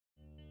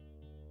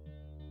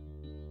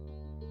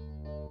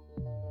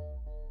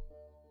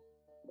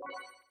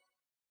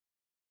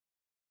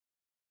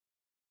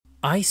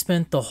I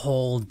spent the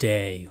whole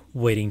day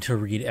waiting to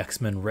read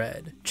X-Men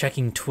Red,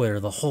 checking Twitter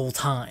the whole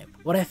time.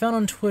 What I found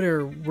on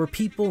Twitter were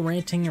people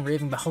ranting and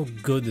raving about how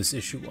good this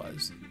issue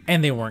was.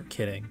 And they weren't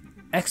kidding.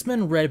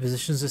 X-Men Red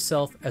positions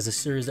itself as a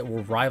series that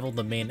will rival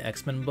the main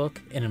X-Men book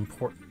in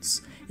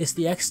importance. It's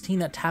the X-team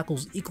that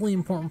tackles equally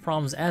important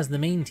problems as the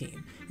main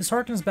team. This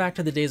harkens back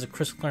to the days of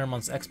Chris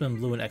Claremont's X-Men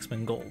Blue and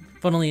X-Men Gold.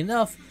 Funnily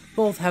enough,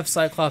 both have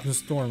Cyclops and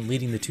Storm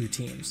leading the two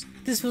teams.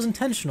 This was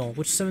intentional,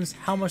 which shows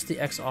how much the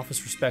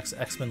X-Office respects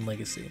X-Men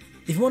legacy.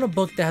 If you want a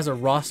book that has a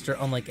roster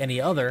unlike any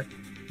other,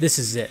 this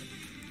is it.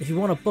 If you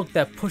want a book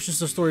that pushes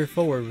the story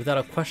forward without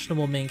a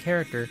questionable main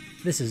character,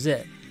 this is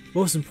it.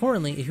 Most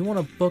importantly, if you want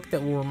a book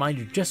that will remind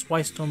you just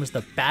why Storm is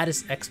the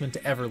baddest X-Men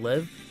to ever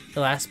live,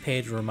 the last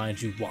page will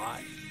remind you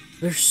why.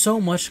 There's so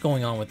much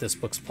going on with this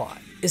book's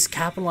plot. It's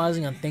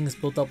capitalizing on things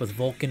built up with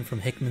Vulcan from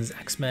Hickman's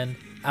X-Men,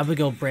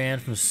 Abigail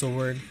Brand from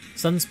Sword,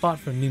 Sunspot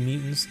from New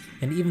Mutants,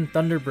 and even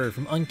Thunderbird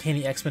from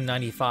Uncanny X-Men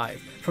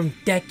 95, from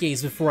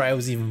decades before I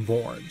was even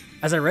born.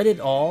 As I read it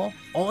all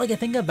I could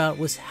think about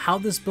was how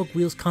this book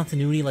wields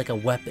continuity like a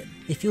weapon.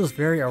 It feels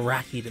very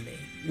Arakko to me.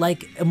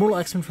 Like Immortal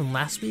X-Men from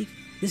last week,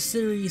 this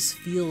series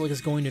feels like it's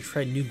going to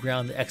tread new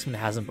ground that X-Men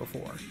hasn't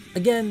before.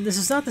 Again, this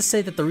is not to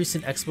say that the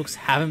recent X-books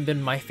haven't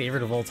been my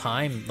favorite of all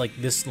time, like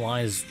this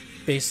line is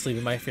basically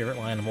my favorite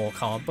line of all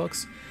comic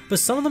books, but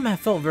some of them have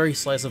felt very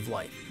slice of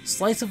life.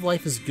 Slice of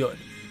life is good,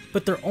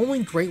 but they're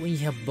only great when you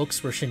have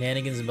books where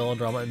shenanigans and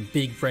melodrama and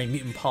big brain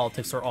mutant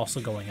politics are also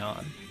going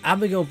on.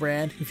 Abigail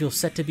Brand, who feels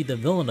set to be the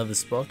villain of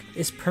this book,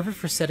 is perfect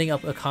for setting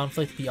up a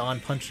conflict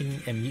beyond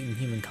punching and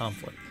mutant-human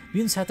conflict.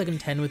 Mutants have to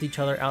contend with each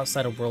other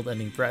outside of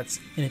world-ending threats,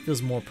 and it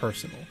feels more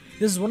personal.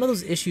 This is one of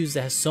those issues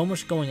that has so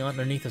much going on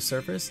underneath the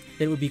surface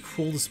that it would be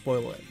cruel to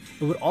spoil it.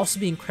 It would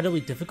also be incredibly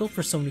difficult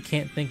for someone who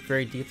can't think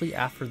very deeply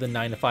after the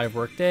 9-to-5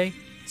 workday.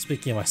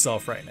 Speaking of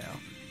myself right now.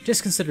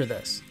 Just consider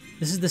this.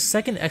 This is the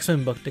second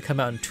X-Men book to come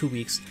out in 2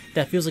 weeks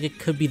that feels like it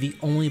could be the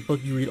only book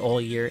you read all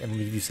year and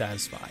leave you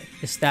satisfied.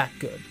 It's that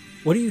good.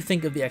 What do you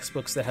think of the X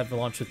books that have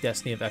launched with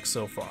Destiny of X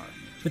so far?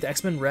 With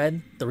X-Men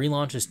Red, the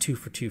relaunch is 2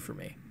 for 2 for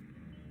me.